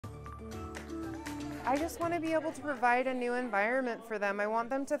I just want to be able to provide a new environment for them. I want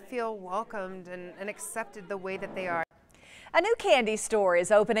them to feel welcomed and accepted the way that they are. A new candy store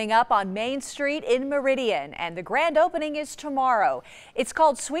is opening up on Main Street in Meridian, and the grand opening is tomorrow. It's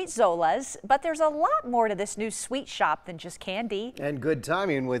called Sweet Zola's, but there's a lot more to this new sweet shop than just candy. And good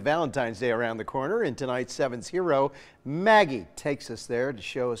timing with Valentine's Day around the corner. In tonight's 7's hero, Maggie takes us there to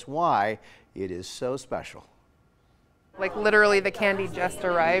show us why it is so special. Like literally the candy just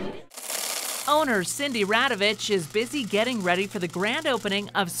arrived. Owner Cindy Radovich is busy getting ready for the grand opening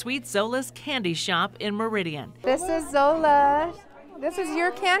of Sweet Zola's candy shop in Meridian. This is Zola. This is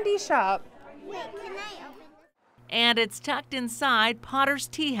your candy shop. Wait, can I open? And it's tucked inside Potter's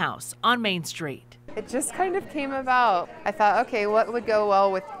Tea House on Main Street. It just kind of came about. I thought, okay, what would go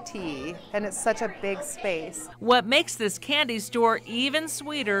well with tea? And it's such a big space. What makes this candy store even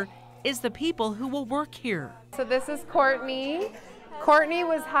sweeter is the people who will work here. So this is Courtney. Courtney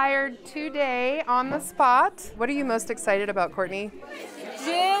was hired today on the spot. What are you most excited about, Courtney?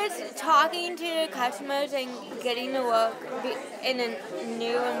 Just talking to the customers and getting to work in a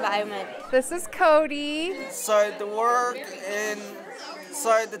new environment. This is Cody. Excited to work and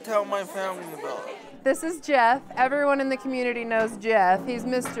excited to tell my family about it. This is Jeff. Everyone in the community knows Jeff. He's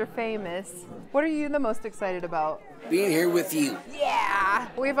Mr. Famous. What are you the most excited about? Being here with you. Yeah!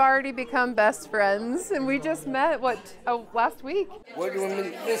 We've already become best friends, and we just met, last week? We're doing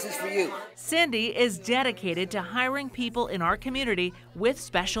this is for you. Cindy is dedicated to hiring people in our community with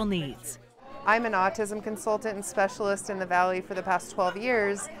special needs. I'm an autism consultant and specialist in the Valley for the past 12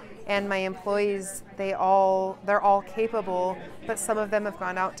 years, and my employees, they're all capable, but some of them have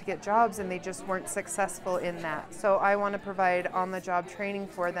gone out to get jobs and they just weren't successful in that. So I want to provide on-the-job training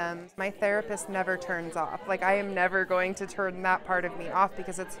for them. My therapist never turns off. Like, I am never going to turn that part of me off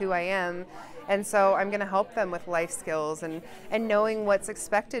because it's who I am. And so I'm going to help them with life skills and knowing what's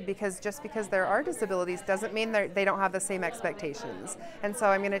expected, because just because there are disabilities doesn't mean they don't have the same expectations. And so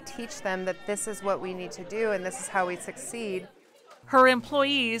I'm going to teach them that this is what we need to do and this is how we succeed. Her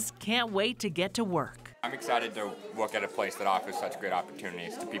employees can't wait to get to work. I'm excited to work at a place that offers such great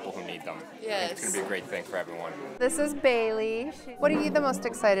opportunities to people who need them. Yes. I think it's going to be a great thing for everyone. This is Bailey. What are you the most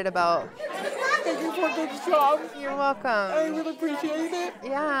excited about? Thank you for a good job. You're welcome. I really appreciate it.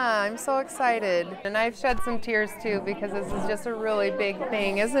 Yeah, I'm so excited. And I've shed some tears too because this is just a really big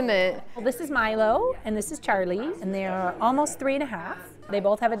thing, isn't it? Well, this is Milo and this is Charlie, and they are almost 3.5. They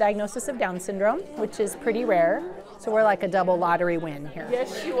both have a diagnosis of Down syndrome, which is pretty rare. So we're like a double lottery win here.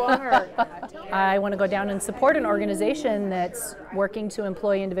 Yes, you are. I want to go down and support an organization that's working to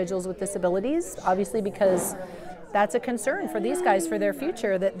employ individuals with disabilities, obviously because that's a concern for these guys for their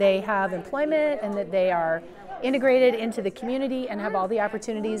future, that they have employment and that they are integrated into the community and have all the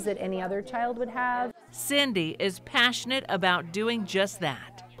opportunities that any other child would have. Cindy is passionate about doing just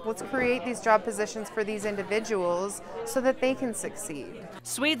that. Let's create these job positions for these individuals so that they can succeed.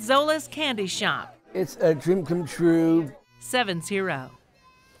 Sweet Zola's Candy Shop. It's a dream come true. 7's hero.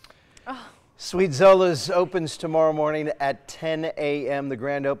 Sweet Zola's opens tomorrow morning at 10 a.m. The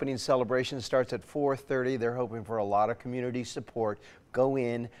grand opening celebration starts at 4:30. They're hoping for a lot of community support. Go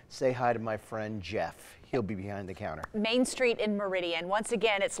in, say hi to my friend Jeff. He'll be behind the counter. Main Street in Meridian. Once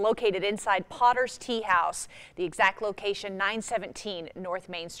again, it's located inside Potter's Tea House. The exact location, 917 North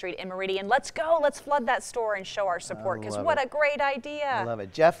Main Street in Meridian. Let's go. Let's flood that store and show our support, because what a great idea. I love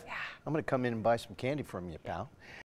it. Jeff, I'm going to come in and buy some candy from you, pal.